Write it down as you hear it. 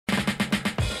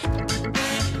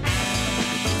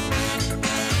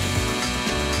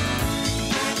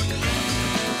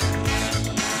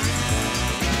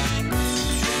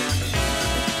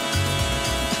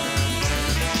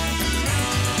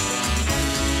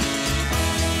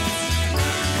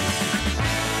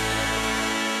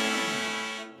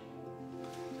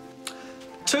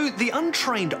the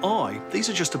untrained eye, these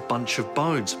are just a bunch of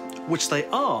bones, which they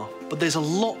are, but there's a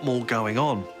lot more going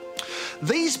on.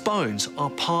 These bones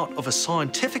are part of a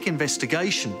scientific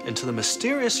investigation into the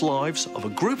mysterious lives of a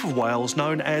group of whales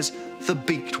known as the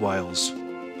beaked whales.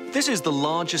 This is the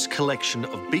largest collection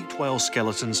of beaked whale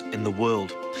skeletons in the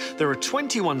world. There are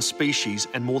 21 species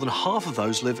and more than half of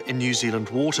those live in New Zealand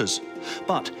waters.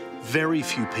 But very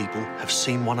few people have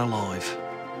seen one alive.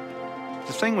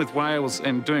 The thing with whales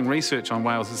and doing research on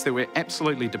whales is that we're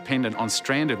absolutely dependent on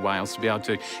stranded whales to be able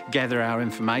to gather our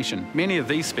information. Many of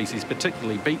these species,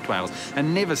 particularly beaked whales, are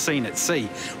never seen at sea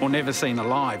or never seen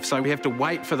alive. So we have to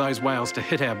wait for those whales to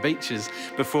hit our beaches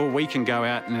before we can go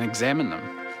out and examine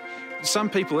them.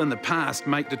 Some people in the past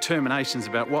make determinations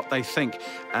about what they think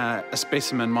a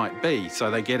specimen might be. So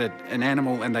they get an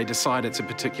animal and they decide it's a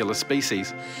particular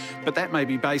species. But that may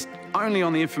be based only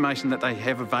on the information that they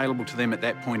have available to them at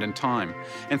that point in time.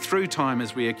 And through time,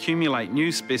 as we accumulate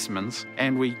new specimens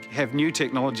and we have new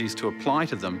technologies to apply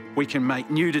to them, we can make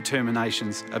new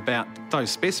determinations about those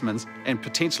specimens and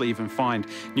potentially even find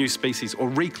new species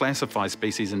or reclassify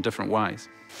species in different ways.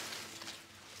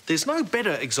 There's no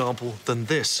better example than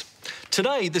this.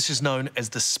 Today, this is known as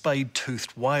the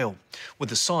spade-toothed whale, with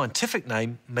the scientific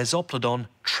name Mesoplodon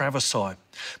traversi.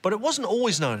 But it wasn't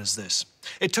always known as this.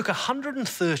 It took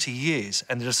 130 years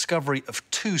and the discovery of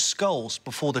 2 skulls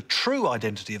before the true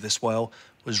identity of this whale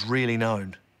was really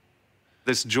known.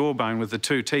 This jawbone with the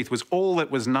 2 teeth was all that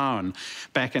was known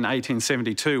back in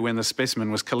 1872 when the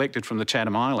specimen was collected from the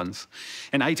Chatham Islands.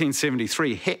 In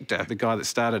 1873, Hector, the guy that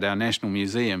started our National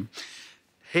Museum,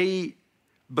 he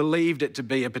believed it to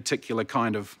be a particular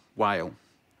kind of whale.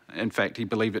 In fact, he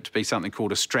believed it to be something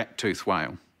called a strap-toothed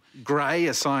whale. Gray,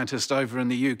 a scientist over in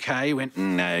the UK, went,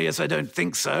 no, yes, I don't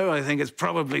think so. I think it's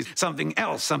probably something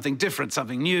else, something different,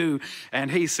 something new. And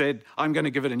he said, I'm going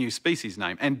to give it a new species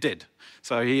name, and did.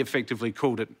 So he effectively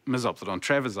called it Mesoplodon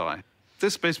traversi.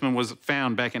 This specimen was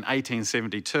found back in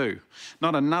 1872.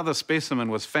 Not another specimen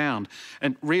was found,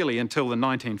 and really until the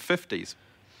 1950s.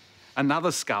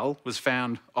 Another skull was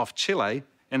found off Chile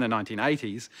in the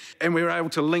 1980s, and we were able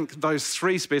to link those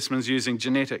 3 specimens using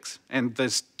genetics and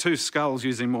there's 2 skulls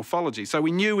using morphology. So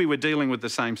we knew we were dealing with the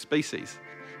same species.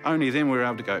 Only then we were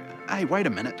able to go, hey, wait a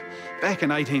minute, back in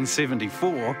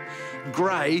 1874,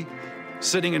 Gray,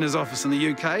 sitting in his office in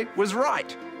the UK, was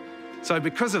right. So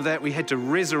because of that, we had to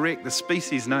resurrect the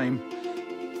species name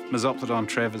Mesoplodon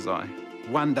traversi.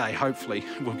 One day, hopefully,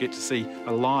 we'll get to see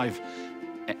a live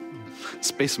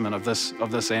specimen of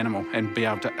this animal and be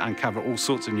able to uncover all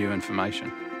sorts of new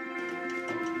information.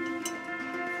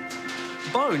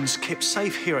 Bones kept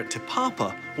safe here at Te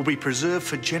Papa will be preserved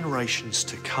for generations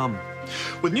to come.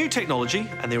 With new technology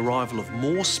and the arrival of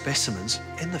more specimens,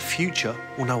 in the future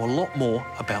we'll know a lot more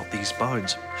about these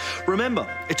bones. Remember,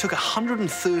 it took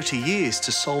 130 years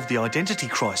to solve the identity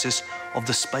crisis of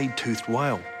the spade-toothed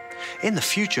whale. In the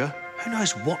future, who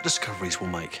knows what discoveries we'll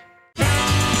make?